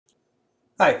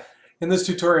Hi, in this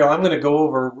tutorial I'm going to go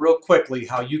over real quickly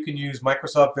how you can use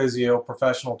Microsoft Visio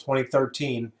Professional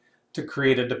 2013 to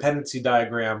create a dependency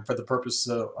diagram for the purpose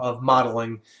of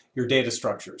modeling your data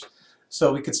structures.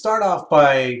 So we could start off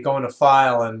by going to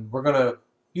File, and we're going to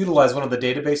utilize one of the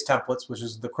database templates, which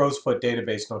is the crow's foot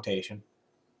database notation.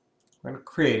 We're going to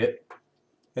create it,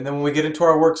 and then when we get into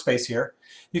our workspace here,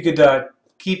 you could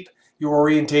keep your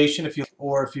orientation if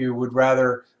you would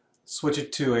rather switch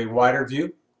it to a wider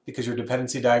view, because your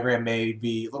dependency diagram may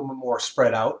be a little bit more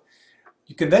spread out.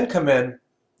 You can then come in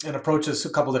and approach this a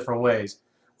couple different ways.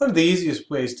 One of the easiest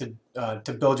ways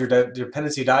to build your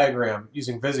dependency diagram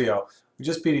using Visio would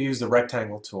just be to use the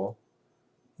rectangle tool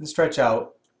and stretch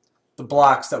out the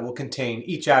blocks that will contain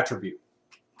each attribute.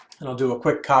 And I'll do a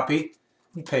quick copy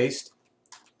and paste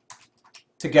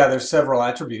to gather several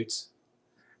attributes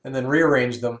and then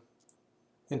rearrange them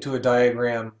into a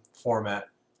diagram format.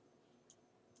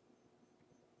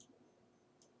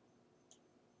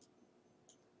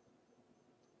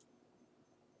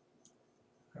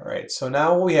 Alright, so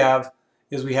now what we have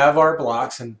is we have our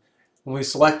blocks, and when we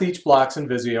select each blocks in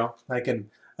Visio, I can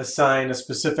assign a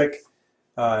specific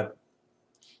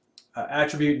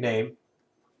attribute name.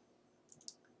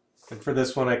 And for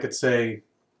this one I could say,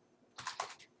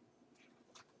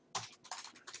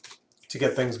 to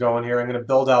get things going here, I'm going to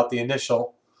build out the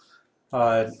initial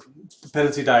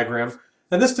dependency diagram.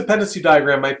 And this dependency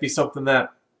diagram might be something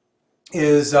that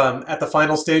is at the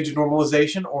final stage of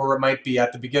normalization, or it might be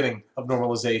at the beginning of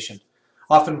normalization.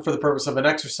 Often for the purpose of an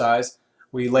exercise,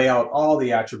 we lay out all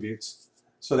the attributes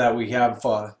so that we have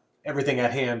everything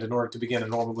at hand in order to begin a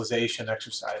normalization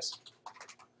exercise.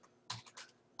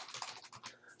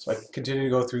 So I can continue to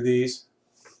go through these.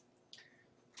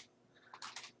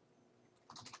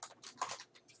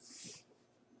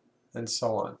 And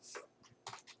so on.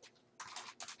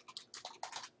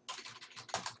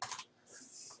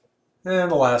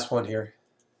 And the last one here,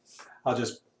 I'll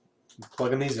just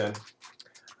plug in these in.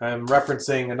 I'm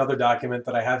referencing another document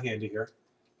that I have handy here,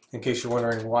 in case you're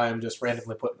wondering why I'm just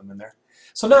randomly putting them in there.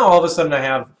 So now all of a sudden I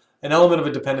have an element of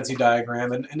a dependency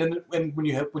diagram, and when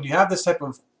you have this type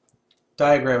of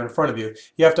diagram in front of you,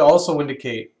 you have to also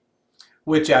indicate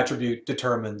which attribute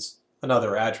determines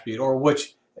another attribute, or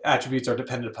which attributes are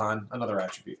dependent upon another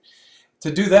attribute.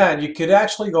 To do that, you could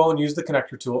actually go and use the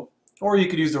connector tool, or you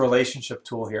could use the relationship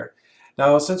tool here.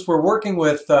 Now, since we're working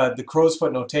with the crow's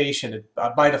foot notation,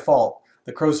 by default,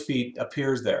 the crow's feet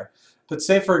appears there. But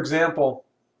say, for example,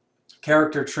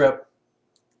 character trip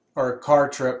or car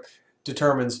trip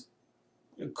determines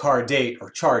car date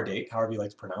or char date, however you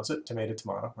like to pronounce it, tomato,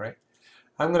 tomato, right?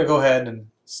 I'm going to go ahead and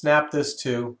snap this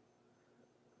to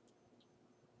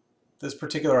this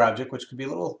particular object, which could be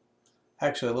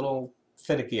actually a little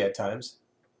finicky at times.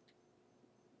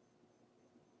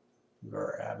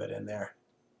 Grab it in there.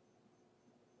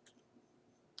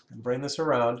 And bring this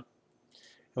around,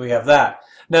 and we have that.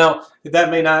 Now,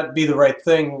 that may not be the right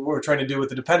thing we're trying to do with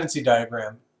the dependency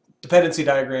diagram. Dependency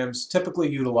diagrams typically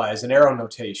utilize an arrow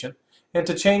notation, and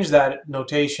to change that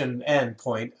notation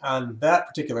endpoint on that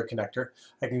particular connector,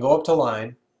 I can go up to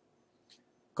Line,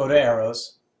 go to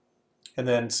Arrows, and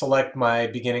then select my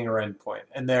beginning or end point.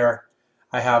 And there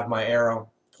I have my arrow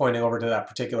pointing over to that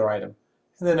particular item.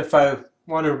 And then if I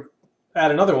want to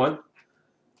add another one,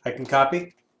 I can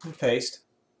copy and paste.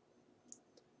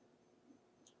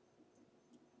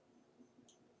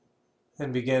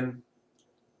 And begin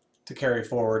to carry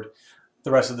forward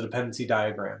the rest of the dependency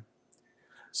diagram.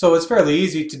 So it's fairly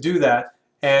easy to do that,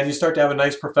 and you start to have a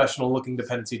nice professional looking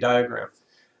dependency diagram.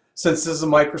 Since this is a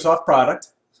Microsoft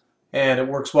product, and it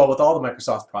works well with all the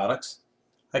Microsoft products,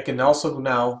 I can also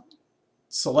now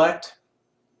select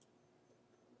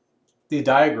the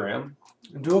diagram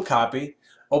and do a copy,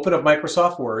 open up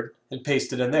Microsoft Word, and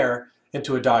paste it in there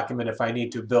into a document if I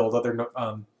need to build other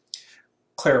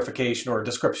clarification or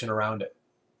description around it.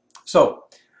 So,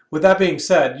 with that being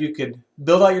said, you could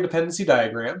build out your dependency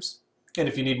diagrams, and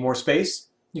if you need more space,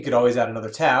 you could always add another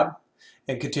tab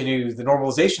and continue the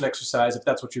normalization exercise, if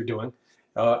that's what you're doing,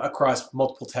 across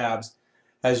multiple tabs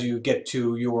as you get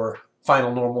to your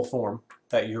final normal form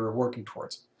that you're working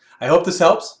towards. I hope this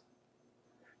helps.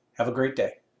 Have a great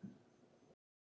day.